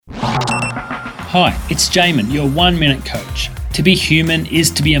Hi, it's Jaemin, your 1 Minute Coach. To be human is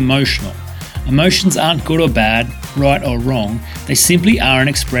to be emotional. Emotions aren't good or bad, right or wrong, they simply are an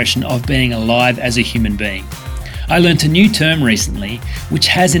expression of being alive as a human being. I learnt a new term recently, which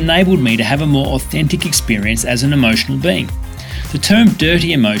has enabled me to have a more authentic experience as an emotional being. The term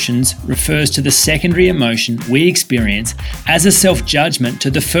dirty emotions refers to the secondary emotion we experience as a self-judgment to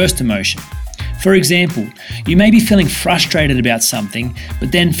the first emotion. For example, you may be feeling frustrated about something,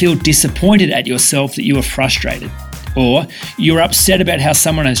 but then feel disappointed at yourself that you are frustrated. Or you're upset about how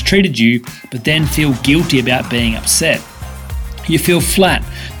someone has treated you, but then feel guilty about being upset. You feel flat,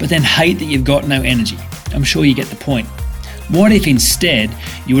 but then hate that you've got no energy. I'm sure you get the point. What if instead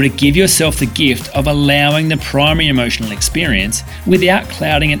you were to give yourself the gift of allowing the primary emotional experience without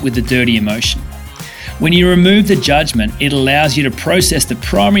clouding it with the dirty emotion? When you remove the judgment, it allows you to process the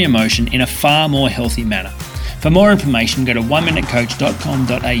primary emotion in a far more healthy manner. For more information, go to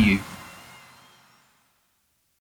oneminutecoach.com.au.